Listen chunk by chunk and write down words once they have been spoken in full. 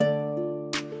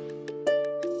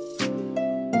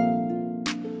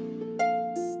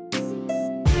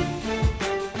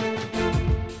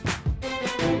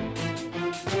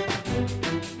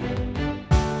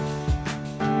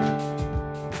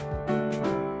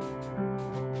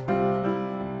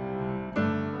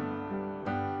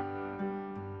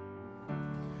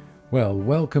Well,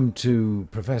 welcome to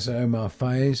Professor Omar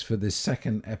Faiz for this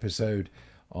second episode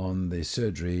on the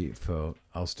surgery for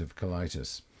ulcerative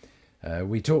colitis.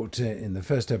 We talked in the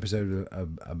first episode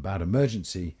about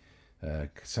emergency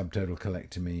subtotal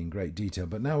colectomy in great detail,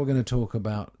 but now we're going to talk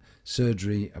about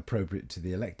surgery appropriate to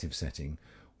the elective setting,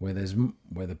 where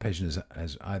the patient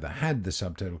has either had the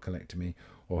subtotal colectomy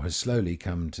or has slowly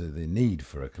come to the need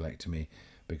for a colectomy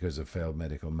because of failed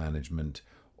medical management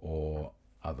or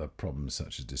other problems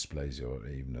such as dysplasia or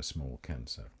even a small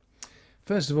cancer.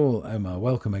 First of all, Omar,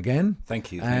 welcome again.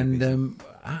 Thank you. And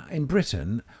in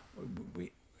Britain,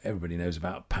 everybody knows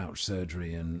about pouch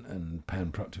surgery and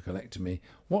panproctocolectomy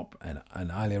and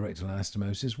ileorectal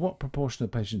anastomosis. What proportion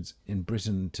of patients in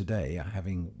Britain today are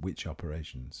having which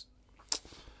operations?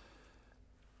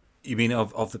 You mean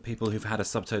of the people who've had a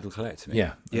subtotal colectomy?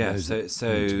 Yeah.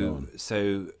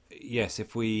 So yes,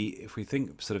 if we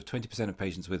think sort of 20% of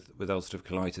patients with ulcerative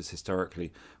colitis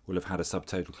historically will have had a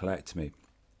subtotal colectomy.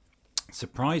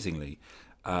 Surprisingly,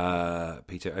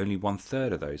 Peter, only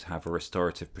 1/3 of those have a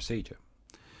restorative procedure.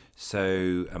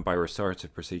 So, and by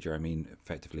restorative procedure, I mean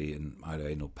effectively an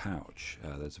ileoanal pouch.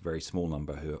 There's a very small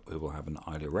number who will have an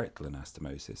ileorectal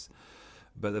anastomosis.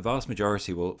 But the vast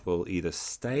majority will either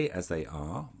stay as they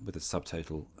are with a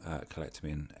subtotal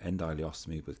colectomy and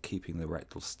endoileostomy with keeping the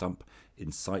rectal stump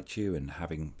in situ and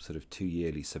having sort of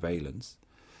 2-yearly surveillance.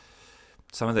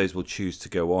 Some of those will choose to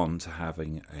go on to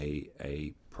having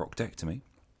a proctectomy,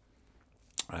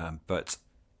 but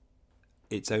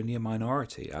it's only a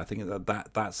minority. I think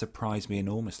that surprised me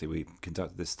enormously. We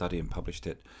conducted this study and published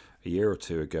it a year or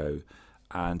two ago,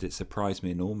 and it surprised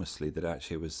me enormously that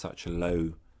actually it was such a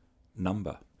low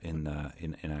number in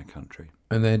our country.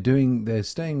 And they're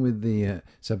staying with the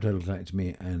subtotal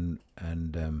colectomy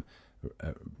and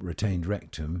retained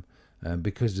rectum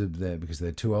because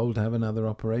they're too old to have another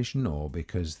operation, or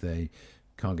because they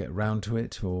can't get round to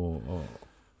it, or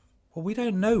Well, we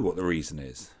don't know what the reason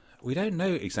is. We don't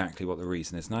know exactly what the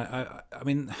reason is, and I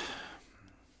mean,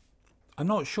 I'm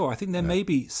not sure. I think there may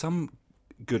be some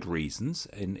good reasons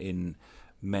in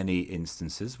many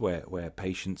instances where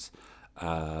patients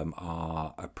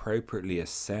are appropriately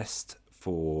assessed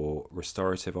for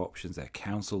restorative options, they're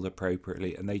counselled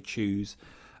appropriately, and they choose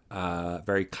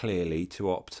very clearly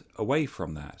to opt away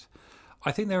from that.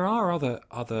 I think there are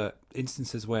other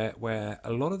instances where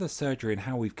a lot of the surgery and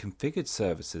how we've configured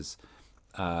services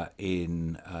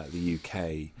in the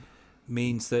UK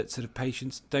means that sort of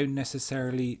patients don't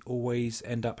necessarily always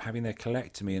end up having their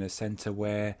colectomy in a centre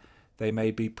where they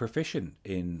may be proficient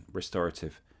in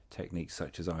restorative techniques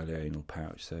such as ileoanal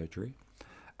pouch surgery,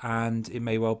 and it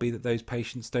may well be that those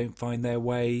patients don't find their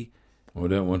way, or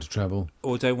don't want to travel,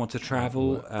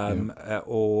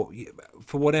 or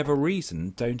for whatever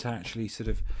reason don't actually sort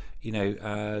of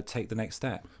take the next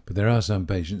step. But there are some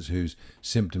patients whose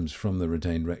symptoms from the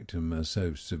retained rectum are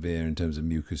so severe in terms of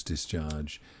mucus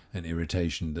discharge and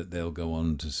irritation that they'll go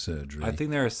on to surgery. I think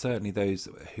there are certainly those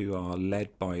who are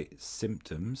led by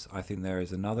symptoms. I think there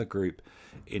is another group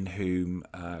in whom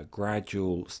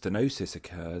gradual stenosis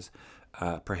occurs,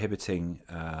 prohibiting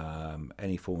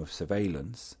any form of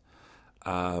surveillance.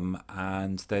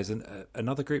 And there's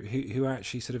another group who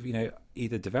actually sort of,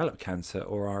 either develop cancer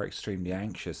or are extremely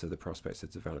anxious of the prospects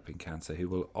of developing cancer, who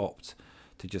will opt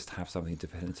to just have something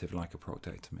definitive like a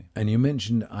proctectomy. And you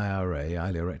mentioned IRA,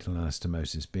 ileorectal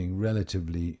anastomosis, being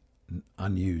relatively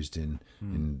unused in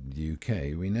the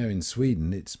UK. We know in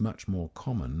Sweden it's much more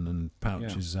common and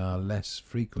pouches are less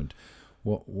frequent.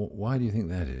 Why do you think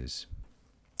that is?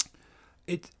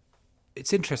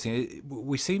 It's interesting.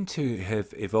 We seem to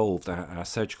have evolved our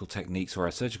surgical techniques or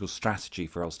our surgical strategy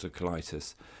for ulcerative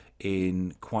colitis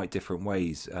in quite different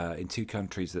ways in two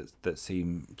countries that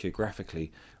seem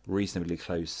geographically reasonably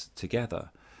close together.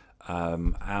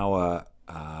 Our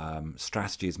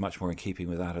strategy is much more in keeping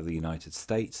with that of the United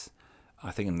States, I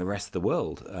think, and the rest of the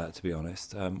world, to be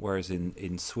honest, whereas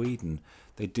in Sweden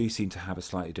they do seem to have a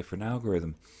slightly different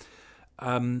algorithm.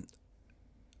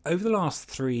 Over the last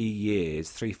 4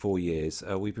 years,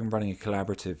 we've been running a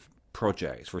collaborative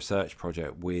research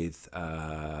project with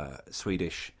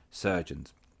Swedish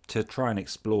surgeons to try and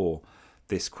explore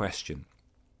this question.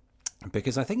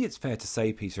 Because I think it's fair to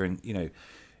say, Peter, and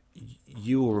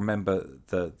you'll remember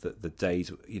the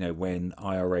days when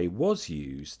IRA was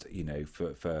used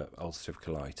for ulcerative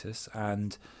colitis,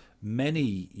 and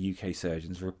many UK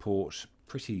surgeons report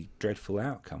pretty dreadful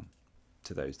outcome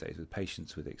to those days with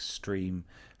patients with extreme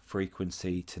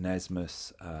frequency,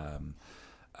 tenesmus,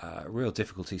 real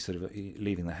difficulty sort of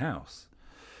leaving the house.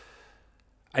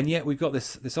 And yet we've got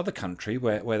this other country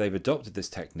where they've adopted this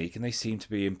technique and they seem to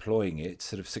be employing it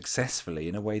sort of successfully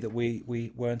in a way that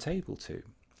we weren't able to.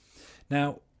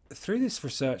 Now, through this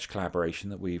research collaboration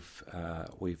that we've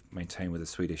maintained with the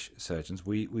Swedish surgeons,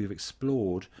 we've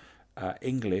explored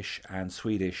English and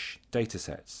Swedish data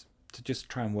sets to just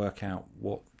try and work out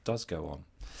what does go on.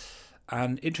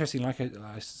 And interesting, like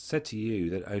I said to you,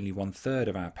 that only 1/3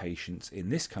 of our patients in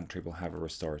this country will have a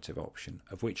restorative option,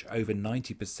 of which over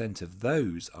 90% of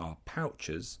those are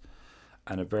pouches,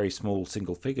 and a very small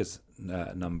single figures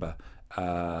number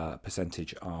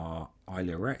percentage are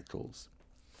ileorectals.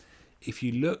 If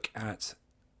you look at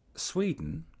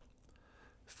Sweden,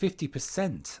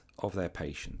 50% of their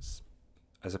patients,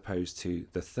 as opposed to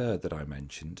the third that I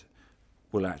mentioned,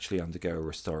 will actually undergo a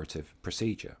restorative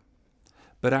procedure.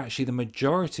 But actually the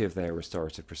majority of their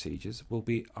restorative procedures will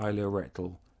be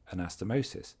ileorectal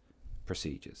anastomosis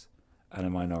procedures, and a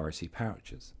minority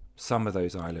pouches. Some of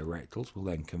those ileorectals will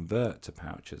then convert to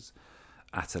pouches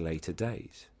at a later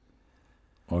date.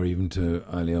 Or even to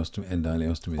end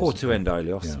ileostomy. Or to end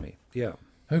ileostomy, yeah.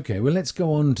 Okay, well, let's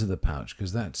go on to the pouch,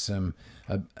 because that's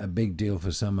a big deal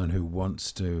for someone who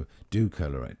wants to do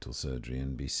colorectal surgery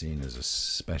and be seen as a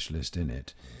specialist in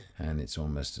it. And it's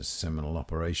almost a seminal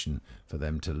operation for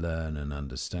them to learn and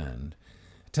understand.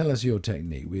 Tell us your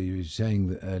technique. We were saying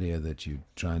that earlier that you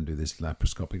try and do this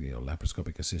laparoscopically or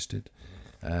laparoscopic assisted.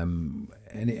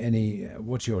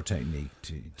 What's your technique?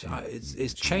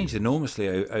 It's changed enormously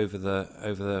over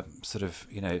the sort of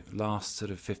last sort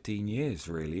of 15 years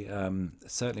really.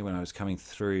 Certainly when I was coming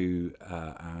through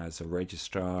as a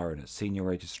registrar and a senior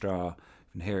registrar,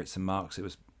 and here at St Mark's, it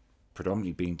was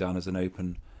predominantly being done as an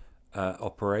open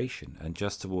operation, and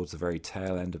just towards the very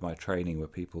tail end of my training, where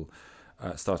people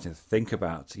starting to think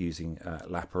about using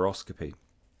laparoscopy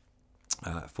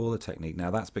for the technique.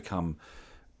 Now that's become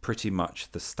pretty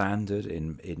much the standard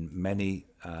in many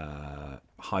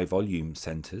high volume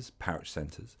centres, pouch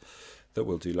centres, that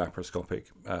will do laparoscopic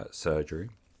surgery.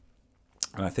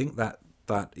 And I think that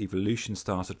evolution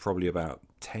started probably about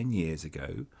 10 years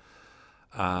ago.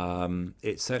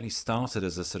 It certainly started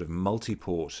as a sort of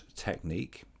multi-port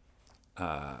technique.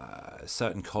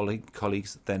 Certain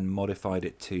colleagues then modified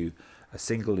it to a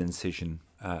single incision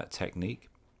technique.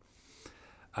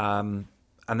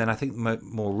 And then I think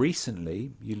more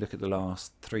recently, you look at the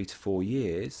last 3 to 4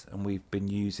 years, and we've been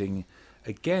using,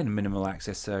 again, minimal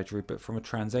access surgery, but from a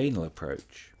transanal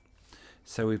approach.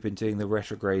 So we've been doing the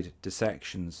retrograde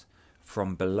dissections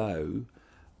from below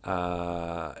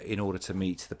in order to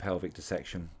meet the pelvic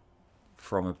dissection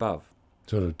from above.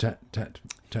 Sort of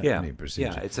TAPME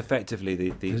procedure. Yeah, it's effectively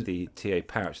the TA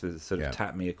pouch, the sort of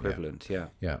TAPME equivalent,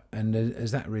 Yeah, and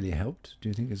has that really helped? Do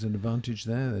you think there's an advantage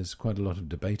there? There's quite a lot of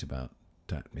debate about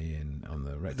TAPME on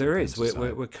the rectal. There is.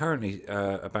 We're currently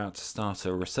about to start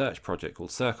a research project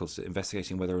called Circles,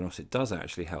 investigating whether or not it does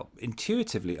actually help.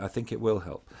 Intuitively, I think it will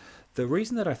help. The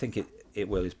reason that I think it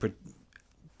will is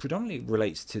predominantly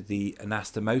relates to the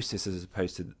anastomosis as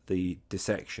opposed to the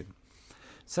dissection.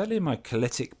 Certainly in my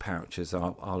colytic pouches,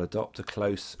 I'll adopt a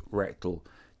close rectal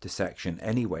dissection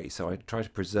anyway, so I try to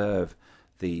preserve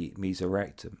the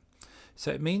mesorectum.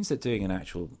 So it means that doing an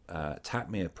actual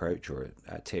TAPME approach or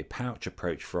a TA pouch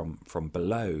approach from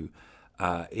below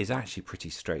is actually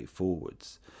pretty straightforward.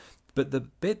 But the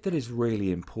bit that is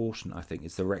really important, I think,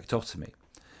 is the rectotomy,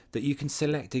 that you can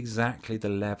select exactly the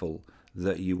level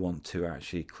that you want to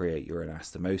actually create your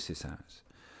anastomosis at.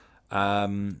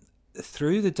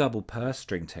 Through the double purse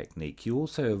string technique, you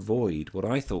also avoid what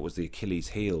I thought was the Achilles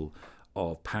heel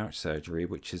of pouch surgery,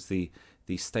 which is the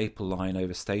staple line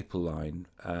over staple line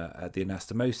at the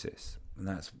anastomosis, and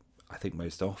that's, I think,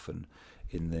 most often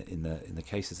in the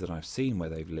cases that I've seen where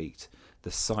they've leaked,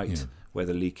 the site where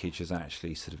the leakage has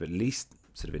actually at least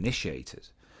initiated.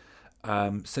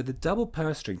 So the double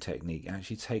purse string technique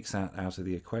actually takes that out of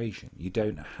the equation. You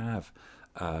don't have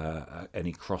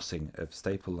any crossing of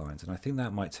staple lines, and I think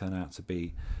that might turn out to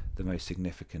be the most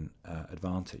significant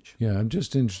advantage. Yeah, I'm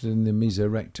just interested in the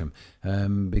mesorectum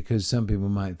because some people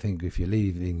might think if you're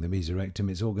leaving the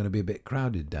mesorectum, it's all going to be a bit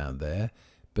crowded down there,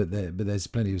 but there's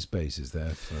plenty of spaces there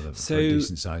for a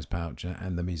decent sized pouch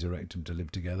and the mesorectum to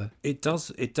live together. It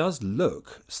does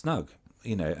look snug,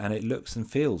 and it looks and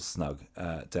feels snug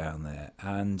down there,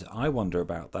 and I wonder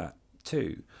about that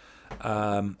too.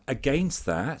 Against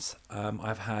that,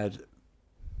 I've had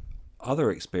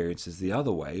other experiences the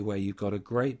other way, where you've got a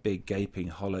great big gaping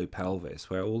hollow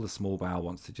pelvis where all the small bowel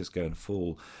wants to just go and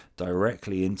fall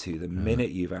directly into the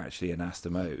minute you've actually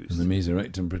anastomosed. And the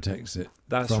mesorectum protects it.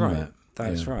 That's right.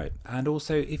 That's right. And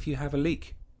also if you have a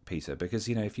leak, Peter, because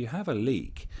if you have a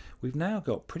leak, we've now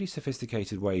got pretty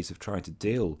sophisticated ways of trying to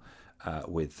deal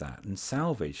with that and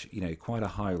salvage quite a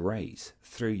high rate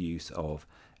through use of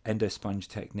endosponge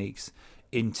techniques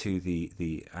into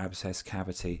the abscess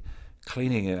cavity,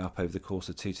 cleaning it up over the course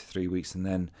of 2 to 3 weeks, and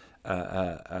then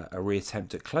a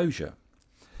reattempt at closure.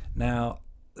 Now,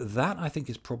 that I think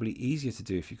is probably easier to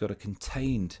do if you've got a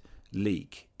contained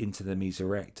leak into the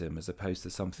mesorectum as opposed to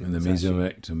something. And the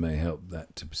mesorectum may help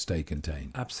that to stay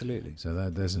contained. Absolutely. So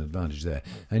there's an advantage there.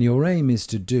 And your aim is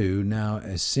to do now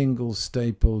a single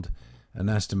stapled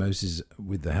anastomosis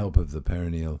with the help of the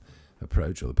perineal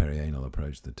approach, or the perianal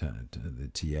approach, the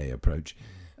TA approach,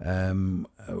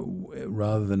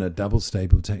 rather than a double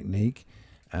staple technique,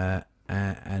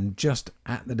 and just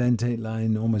at the dentate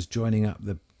line, almost joining up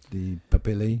the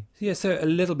papillae. Yeah, so a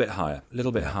little bit higher,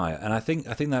 and I think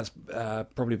that's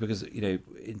probably because, you know,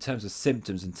 in terms of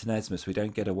symptoms and tenesmus, we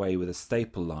don't get away with a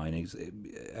staple line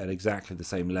at exactly the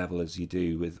same level as you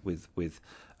do with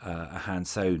a hand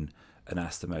sewn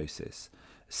anastomosis.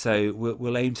 So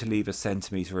we'll aim to leave 1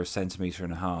 centimetre or 1.5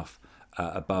 centimetres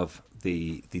above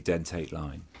the dentate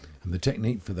line. And the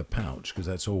technique for the pouch, because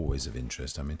that's always of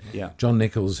interest. I mean, yeah. John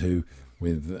Nichols, who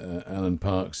with Alan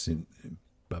Parks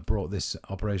brought this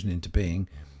operation into being,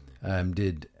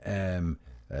 did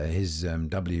his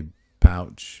W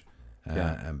pouch,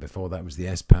 and before that was the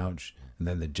S pouch, and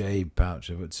then the J pouch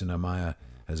of Utsunomiya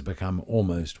has become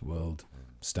almost world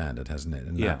standard, hasn't it?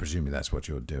 And yeah. Presumably that's what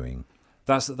you're doing.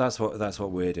 That's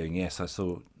what we're doing. Yes, I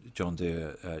saw John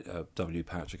do a W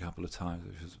pouch a couple of times,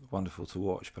 which was wonderful to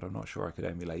watch, but I'm not sure I could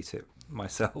emulate it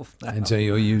myself now. And so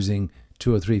you're using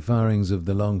 2 or 3 firings of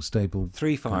the long staple?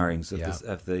 3 firings of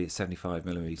the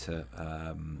 75mm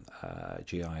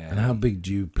GIA. And how big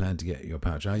do you plan to get your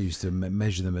pouch? I used to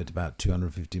measure them at about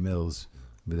 250 mils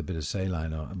with a bit of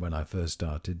saline on when I first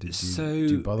started. Do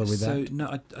you bother with that? No,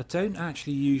 I don't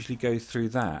actually usually go through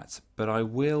that, but I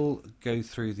will go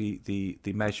through the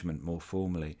measurement more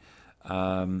formally.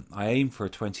 I aim for a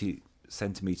 20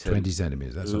 centimetre. 20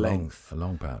 centimetres, that's length, a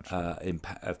long pouch.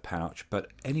 Of pouch, but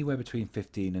anywhere between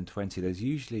 15 and 20. There's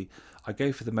usually, I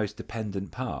go for the most dependent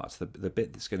part, the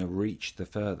bit that's going to reach the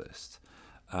furthest,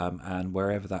 and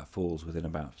wherever that falls within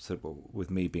about, with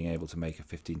me being able to make a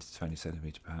 15 to 20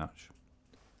 centimetre pouch.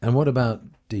 And what about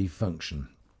defunction?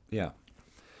 Yeah,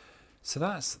 so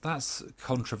that's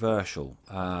controversial.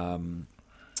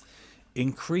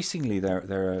 Increasingly,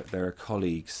 there are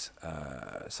colleagues,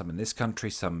 some in this country,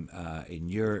 some in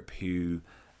Europe, who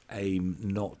aim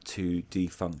not to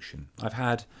defunction. I've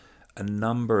had a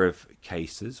number of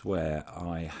cases where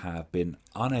I have been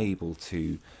unable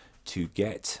to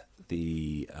get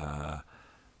the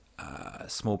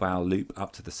small bowel loop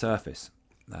up to the surface.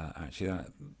 Actually,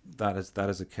 that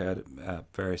has occurred at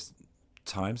various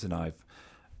times, and I've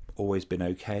always been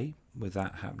okay with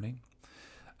that happening.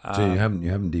 So you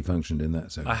haven't defunctioned in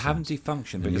that sense? I haven't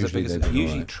defunctioned because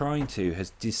usually trying to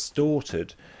has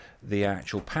distorted the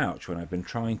actual pouch when I've been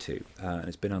trying to, and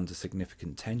it's been under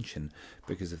significant tension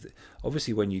because of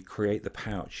obviously when you create the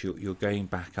pouch, you're going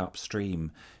back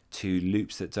upstream to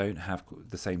loops that don't have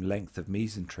the same length of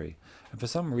mesentery, and for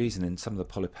some reason in some of the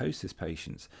polyposis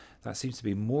patients that seems to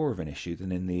be more of an issue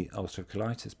than in the ulcerative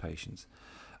colitis patients,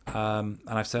 and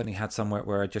I've certainly had somewhere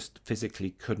where I just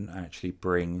physically couldn't actually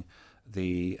bring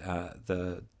the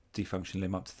defunction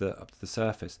limb up to the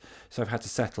surface, so I've had to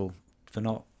settle for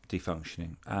not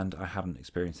defunctioning, and I haven't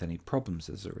experienced any problems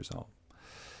as a result.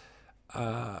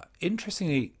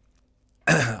 Interestingly,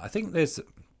 I think there's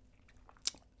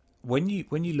when you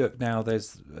look now,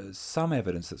 there's some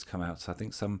evidence that's come out. So I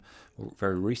think some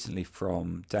very recently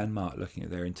from Denmark, looking at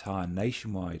their entire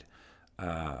nationwide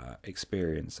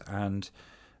experience, and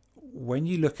when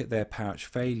you look at their pouch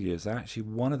failures, actually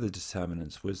one of the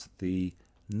determinants was the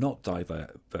not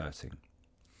diverting.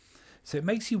 So it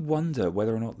makes you wonder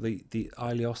whether or not the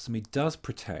ileostomy does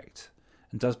protect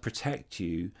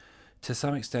you to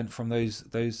some extent from those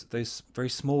very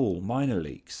small minor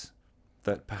leaks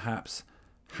that perhaps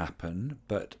happen,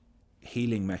 but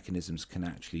healing mechanisms can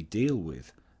actually deal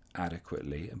with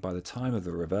adequately, and by the time of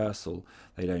the reversal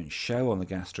they don't show on the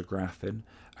gastrographin,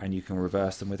 and you can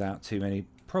reverse them without too many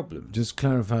problems. Just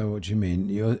clarify what you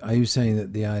mean. Are you saying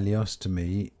that the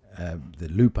ileostomy, the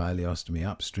loop ileostomy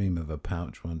upstream of a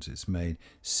pouch once it's made,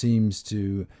 seems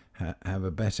to have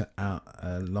a better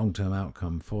long-term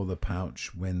outcome for the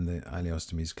pouch when the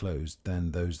ileostomy is closed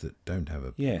than those that don't have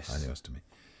a ileostomy?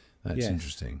 That's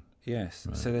interesting. Yes.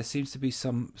 Right. So there seems to be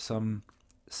some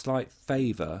slight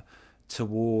favour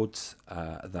towards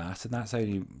that, and that's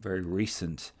only very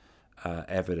recent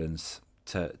evidence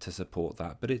to support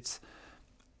that. But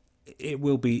it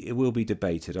will be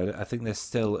debated. I think there's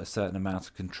still a certain amount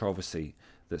of controversy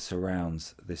that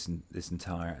surrounds this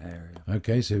entire area.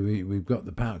 Okay, so we've got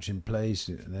the pouch in place,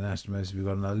 the anastomosis, we've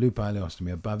got a loop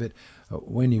ileostomy above it.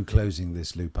 When are you closing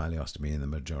this loop ileostomy in the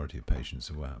majority of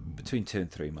patients? Between 2 and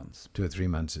 3 months. 2 or 3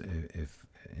 months, if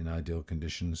in ideal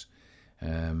conditions.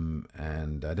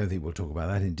 And I don't think we'll talk about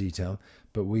that in detail,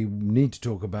 but we need to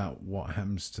talk about what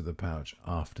happens to the pouch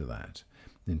after that,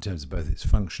 in terms of both its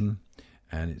function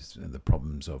and the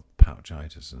problems of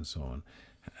pouchitis and so on.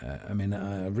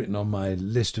 I've written on my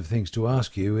list of things to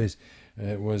ask you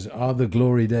are the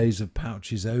glory days of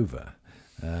pouches over?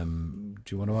 Do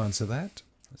you want to answer that?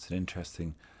 That's an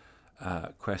interesting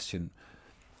question.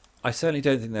 I certainly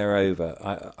don't think they're over.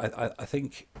 I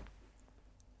think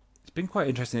it's been quite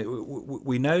interesting.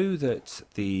 We know that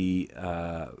the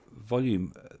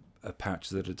volume of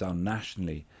pouches that are done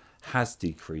nationally has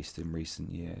decreased in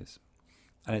recent years.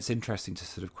 And it's interesting to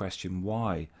sort of question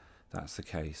why that's the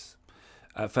case.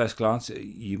 At first glance,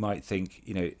 you might think,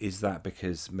 is that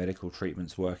because medical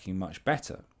treatment's working much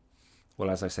better? Well,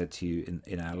 as I said to you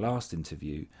in our last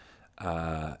interview,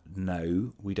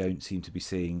 no, we don't seem to be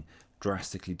seeing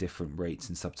drastically different rates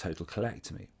in subtotal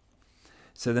colectomy.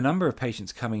 So the number of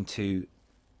patients coming to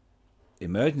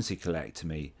emergency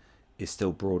colectomy is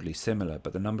still broadly similar,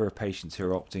 but the number of patients who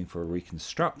are opting for a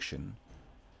reconstruction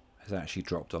has actually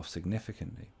dropped off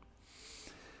significantly.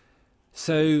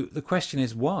 So the question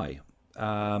is why?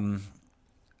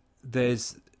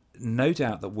 There's no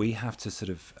doubt that we have to sort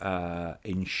of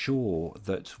ensure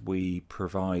that we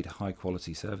provide high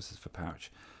quality services for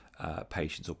pouch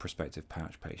patients or prospective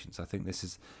pouch patients. I think this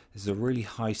is a really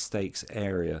high stakes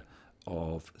area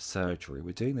of surgery.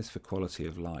 We're doing this for quality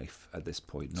of life at this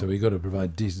point. So we've got to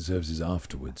provide decent services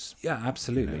afterwards. Yeah,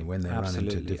 absolutely. When they run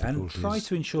into difficulties. And try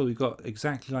to ensure we've got,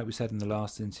 exactly like we said in the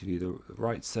last interview, the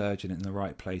right surgeon in the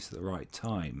right place at the right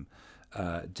time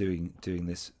doing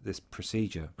this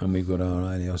procedure. And we've got our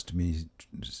ileostomy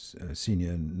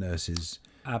senior nurses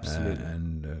absolutely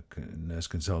and nurse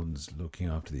consultants looking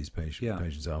after these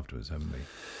patients afterwards, haven't we?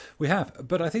 We have,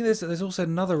 but I think there's also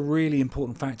another really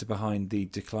important factor behind the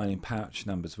declining pouch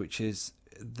numbers, which is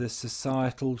the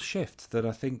societal shift that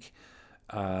I think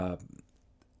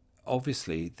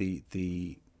obviously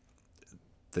the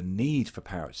need for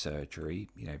pouch surgery,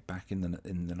 back in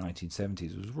the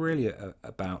 1970s was really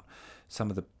about some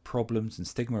of the problems and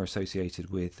stigma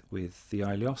associated with the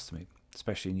ileostomy,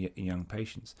 especially in young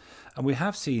patients. And we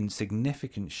have seen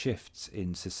significant shifts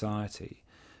in society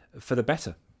for the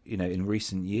better, in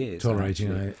recent years. Tolerating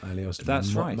ileostomy.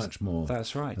 That's right. Much more.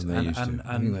 That's right. Than they used to.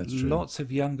 I think that's true. Lots of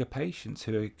younger patients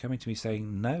who are coming to me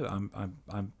saying, no,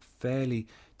 I'm fairly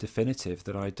definitive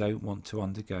that I don't want to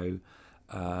undergo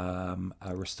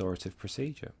a restorative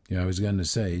procedure. Yeah, I was going to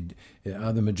say,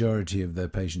 are the majority of the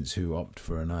patients who opt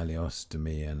for an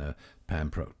ileostomy and a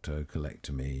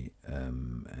panproctocolectomy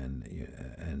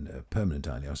and a permanent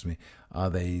ileostomy, are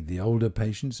they the older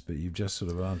patients? But you've just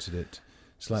sort of answered it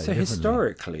slightly differently. So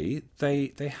historically,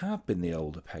 they have been the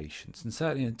older patients, and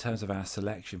certainly in terms of our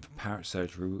selection for pouch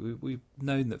surgery, we've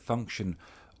known that function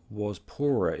was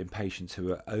poorer in patients who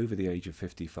were over the age of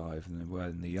 55 than they were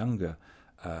in the younger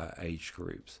age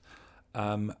groups.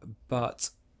 But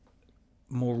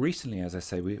more recently, as I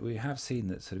say, we have seen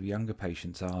that sort of younger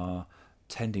patients are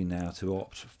tending now to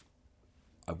opt,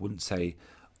 I wouldn't say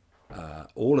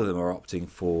all of them are opting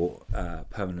for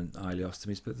permanent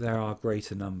ileostomies, but there are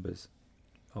greater numbers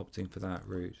opting for that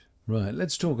route. Right,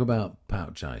 let's talk about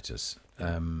pouchitis.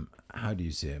 How do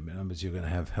you see it? You're going to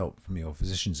have help from your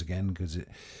physicians again, because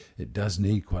it does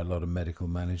need quite a lot of medical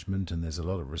management, and there's a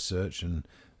lot of research and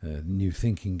new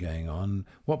thinking going on.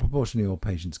 What proportion of your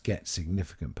patients get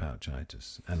significant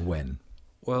pouchitis, and when?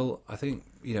 Well, I think,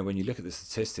 when you look at the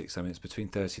statistics, it's between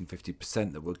 30 and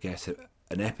 50% that will get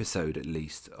an episode at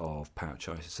least of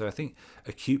pouchitis. So I think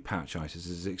acute pouchitis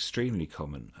is extremely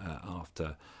common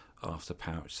after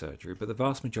pouch surgery, but the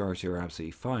vast majority are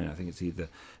absolutely fine. I think it's either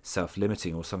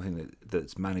self-limiting or something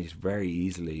that's managed very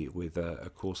easily with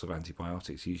a course of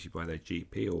antibiotics, usually by their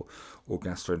GP or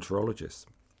gastroenterologist.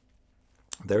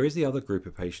 There is the other group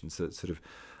of patients that sort of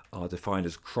are defined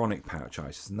as chronic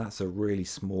pouchitis, and that's a really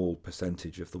small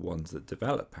percentage of the ones that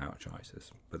develop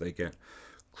pouchitis, but they get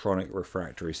chronic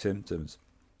refractory symptoms.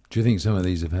 Do you think some of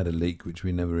these have had a leak, which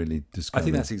we never really discovered? I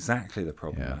think that's exactly the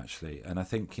problem, actually. And I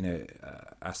think,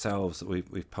 ourselves,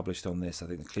 we've published on this, I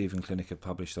think the Cleveland Clinic have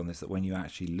published on this, that when you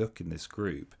actually look in this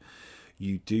group,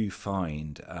 you do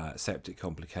find septic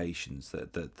complications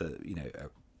that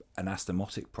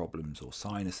anastomotic problems or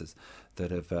sinuses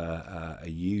that are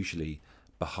usually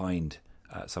behind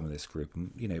some of this group.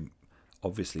 And,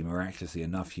 obviously, miraculously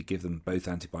enough, you give them both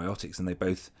antibiotics and they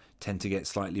both tend to get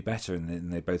slightly better, and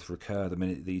then they both recur the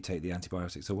minute that you take the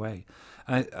antibiotics away.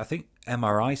 I think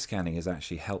MRI scanning has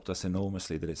actually helped us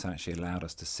enormously, that it's actually allowed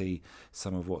us to see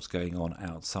some of what's going on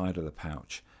outside of the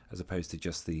pouch as opposed to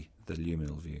just the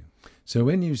luminal view. So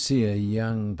when you see a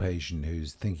young patient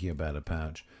who's thinking about a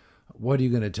pouch, what are you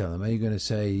going to tell them? Are you going to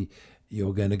say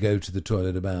you're going to go to the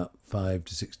toilet about 5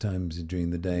 to 6 times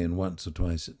during the day and once or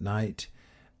twice at night?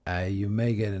 You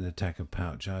may get an attack of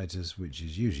pouchitis, which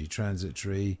is usually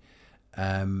transitory,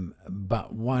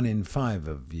 but 1 in 5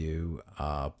 of you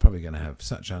are probably going to have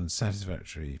such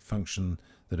unsatisfactory function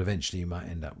that eventually you might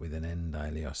end up with an end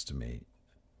ileostomy.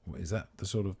 Is that the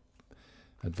sort of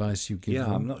advice you give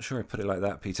them? I'm not sure I put it like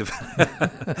that, Peter.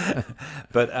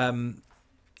 But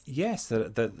yes,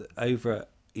 that over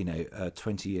a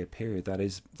 20-year period, that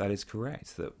is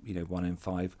correct. That 1 in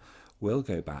 5 will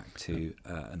go back to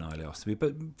an ileostomy.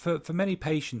 But for many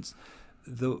patients,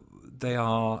 they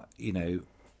are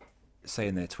say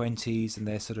in their 20s, and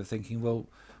they're sort of thinking, well,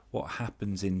 what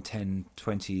happens in 10,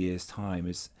 20 years time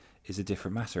is a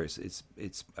different matter.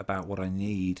 It's about what I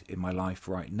need in my life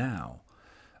right now.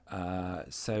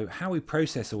 So how we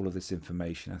process all of this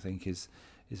information, I think, is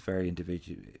very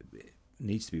individual.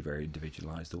 Needs to be very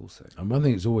individualised also. And one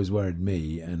thing that's always worried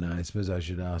me, and I suppose I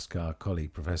should ask our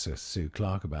colleague Professor Sue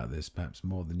Clark about this, perhaps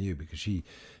more than you, because a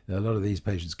lot of these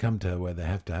patients come to her where they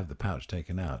have to have the pouch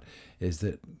taken out, is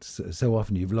that so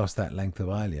often you've lost that length of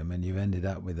ileum and you've ended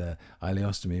up with a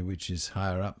ileostomy which is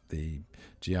higher up the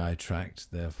GI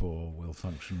tract, therefore will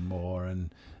function more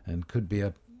and could be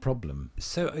a problem.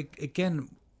 So again,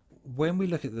 when we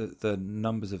look at the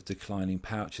numbers of declining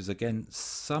pouches, again,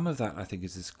 some of that I think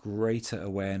is this greater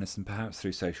awareness, and perhaps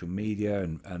through social media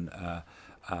and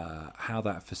how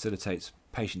that facilitates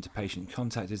patient-to-patient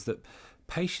contact, is that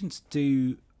patients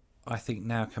do, I think,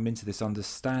 now come into this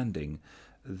understanding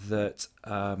that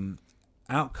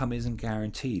outcome isn't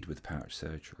guaranteed with pouch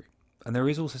surgery. And there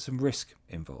is also some risk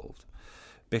involved,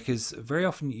 because very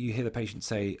often you hear the patient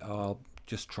say, I'll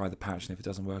just try the pouch, and if it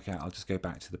doesn't work out, I'll just go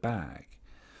back to the bag.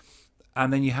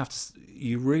 And then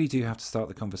you really do have to start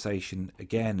the conversation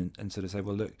again and sort of say,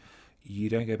 well, look, you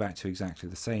don't go back to exactly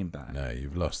the same bag. No,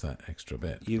 you've lost that extra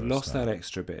bit. You've lost that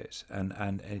extra bit,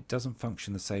 and it doesn't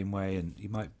function the same way, and you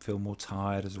might feel more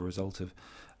tired as a result of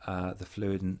the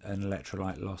fluid and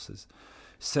electrolyte losses.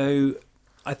 So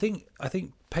I think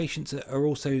patients are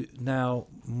also now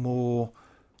more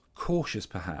cautious,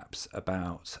 perhaps,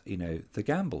 about the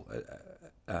gamble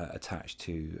attached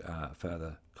to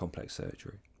further complex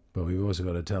surgery. But we've also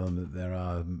got to tell them that there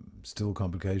are still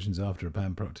complications after a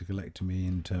panprocticolectomy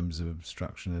in terms of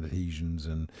obstruction and adhesions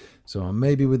and so on.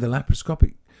 Maybe with in the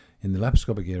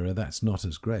laparoscopic era, that's not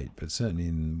as great. But certainly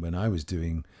when I was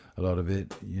doing a lot of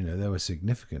it, there were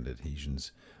significant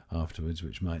adhesions afterwards,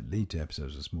 which might lead to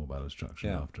episodes of small bowel obstruction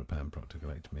after a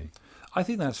panprocticolectomy. I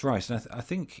think that's right. And I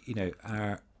think,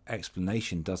 our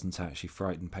explanation doesn't actually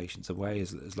frighten patients away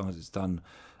as long as it's done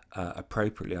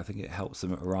appropriately. I think it helps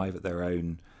them arrive at their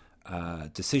own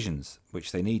decisions,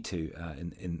 which they need to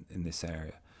in this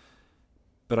area.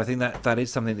 But I think that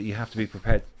is something that you have to be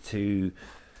prepared to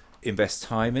invest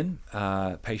time in.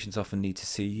 Patients often need to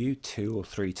see you 2 or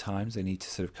 3 times. They need to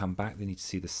sort of come back. They need to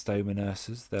see the stoma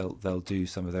nurses. They'll do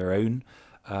some of their own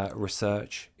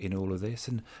research in all of this.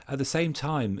 And at the same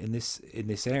time, in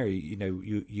this area,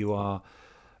 you are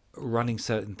running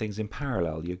certain things in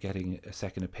parallel. You're getting a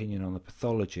second opinion on the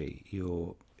pathology.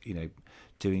 You're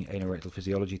doing anorectal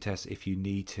physiology tests if you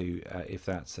need to, if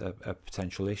that's a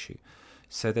potential issue.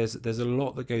 So there's a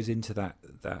lot that goes into that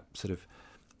sort of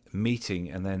meeting,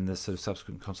 and then the sort of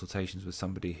subsequent consultations with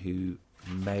somebody who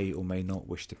may or may not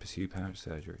wish to pursue pouch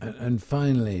surgery. And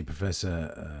finally,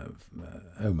 Professor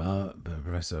Omar,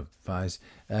 Professor Faiz,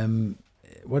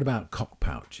 what about cock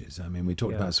pouches? I mean, we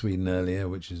talked about Sweden earlier,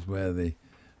 which is where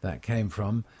that came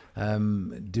from.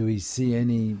 Do we see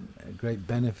any great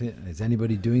benefit? Is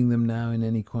anybody doing them now in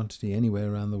any quantity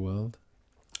anywhere around the world?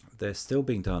 They're still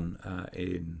being done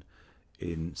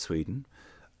in Sweden.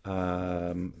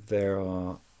 There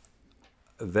are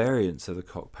variants of the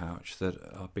cock pouch that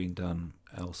are being done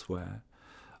elsewhere.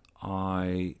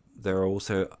 There are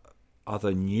also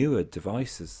other newer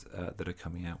devices that are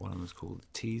coming out. One of them is called the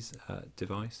TEASE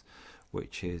device,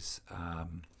 which is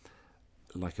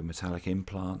like a metallic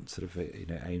implant, sort of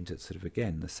aimed at sort of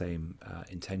again the same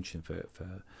intention for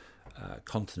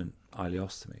continent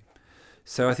ileostomy.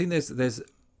 So I think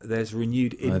there's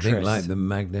renewed interest. I think like the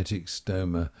magnetic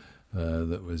stoma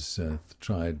that was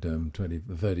tried 20,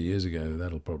 30 years ago,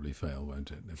 that'll probably fail,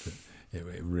 won't it?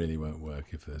 It really won't work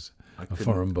if there's a couldn't-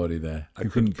 foreign body there. I You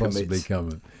couldn't couldn't possibly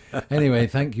commit. come. Anyway,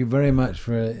 thank you very much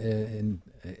for an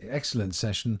excellent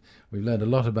session. We've learned a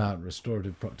lot about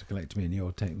restorative proctocolectomy and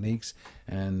your techniques,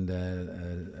 and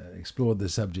explored the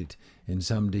subject in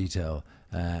some detail.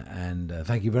 And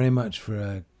thank you very much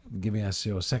for giving us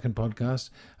your second podcast,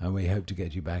 and we hope to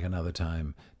get you back another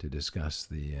time to discuss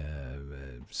the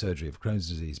surgery of Crohn's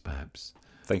disease, perhaps.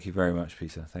 Thank you very much,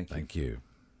 Peter. Thank you. Thank you.